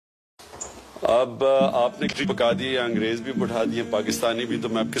अब आपने तकरीर पका दी है, अंग्रेज भी बढ़ा दिए, पाकिस्तानी भी, तो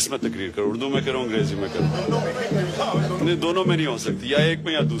मैं अब किस में तकरीर करूँ? उर्दू में करूँ, अंग्रेजी में करूँ? नहीं, दोनों में नहीं हो सकती, या एक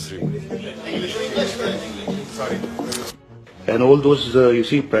में या दूसरी में। And all those, you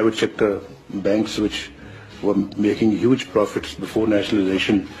see, private sector banks which were making huge profits before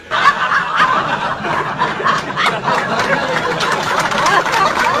nationalization.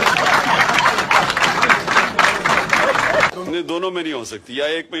 नहीं, दोनों में नहीं हो सकती, या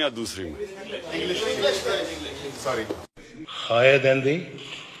एक में या दूसरी में। Higher than the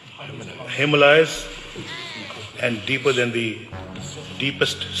Himalayas and deeper than the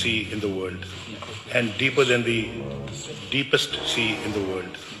deepest sea in the world. And deeper than the deepest sea in the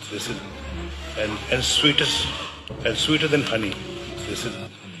world. This is and sweeter than honey. This is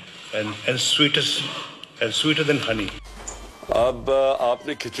and sweeter than honey. अब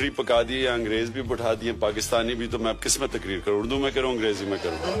आपने खिचड़ी पका दी है, अंग्रेज भी बढ़ा दिए, पाकिस्तानी भी, तो मैं अब किस में तकरीर करूँ? उर्दू में करूँ, अंग्रेजी में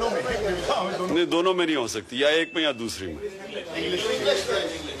करूँ? नहीं, दोनों में नहीं हो सकती, या एक में या दूसरी में।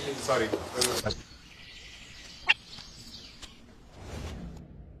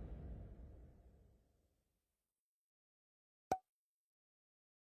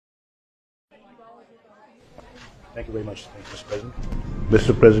 Thank you very much, Mr.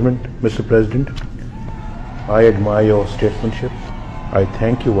 President. Mr. President, I admire your statesmanship. I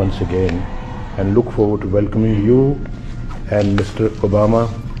thank you once again and look forward to welcoming you and Mr. Obama,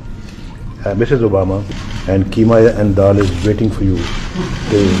 Mrs. Obama, and Keema and Dal is waiting for you.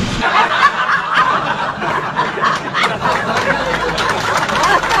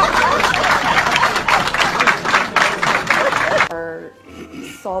 Are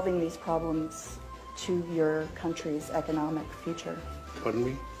solving these problems to your country's economic future? Pardon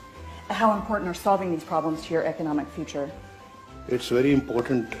me? How important are solving these problems to your economic future? It's very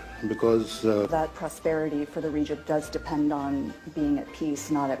important because That prosperity for the region does depend on being at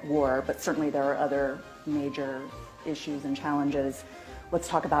peace, not at war, but certainly there are other major issues and challenges. Let's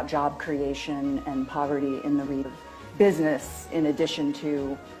talk about job creation and poverty in the region. Business in addition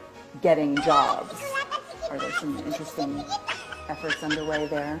to getting jobs. Are there some interesting efforts underway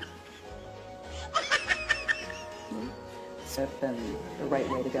there? So it's been the right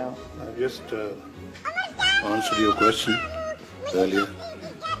way to go. I just answered your question earlier,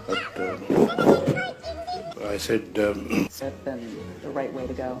 but I said So it's been the right way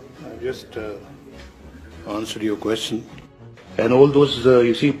to go. I just answered your question. And all those,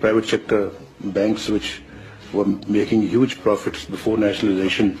 you see, private sector banks which were making huge profits before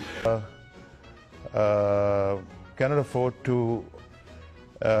nationalization. Cannot afford to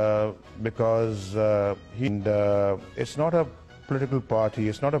because it's not a political party,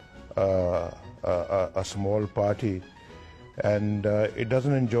 it's not a small party, and it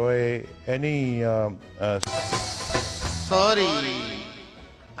doesn't enjoy any Sorry,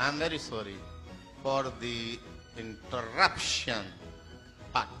 I'm very sorry for the interruption,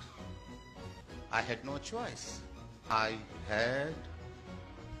 but I had no choice. I had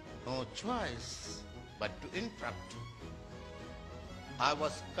no choice but to interrupt. I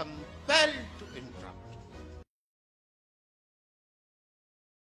was compelled to interrupt.